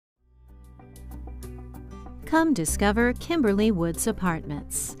Come discover Kimberly Woods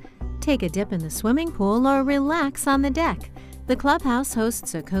Apartments. Take a dip in the swimming pool or relax on the deck. The clubhouse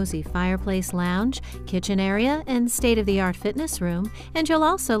hosts a cozy fireplace lounge, kitchen area, and state-of-the-art fitness room, and you'll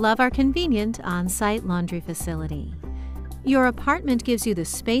also love our convenient on-site laundry facility. Your apartment gives you the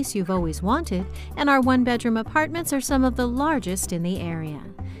space you've always wanted, and our one-bedroom apartments are some of the largest in the area.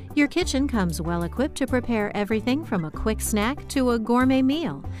 Your kitchen comes well-equipped to prepare everything from a quick snack to a gourmet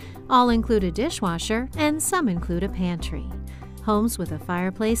meal. All include a dishwasher, and some include a pantry. Homes with a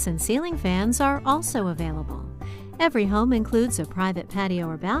fireplace and ceiling fans are also available. Every home includes a private patio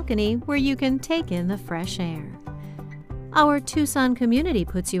or balcony where you can take in the fresh air. Our Tucson community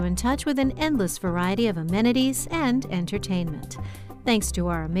puts you in touch with an endless variety of amenities and entertainment. Thanks to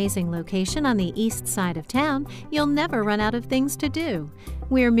our amazing location on the east side of town, you'll never run out of things to do.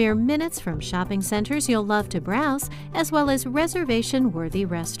 We're mere minutes from shopping centers you'll love to browse, as well as reservation-worthy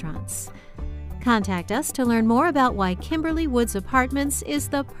restaurants. Contact us to learn more about why Kimberly Woods Apartments is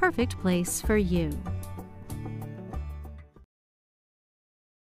the perfect place for you.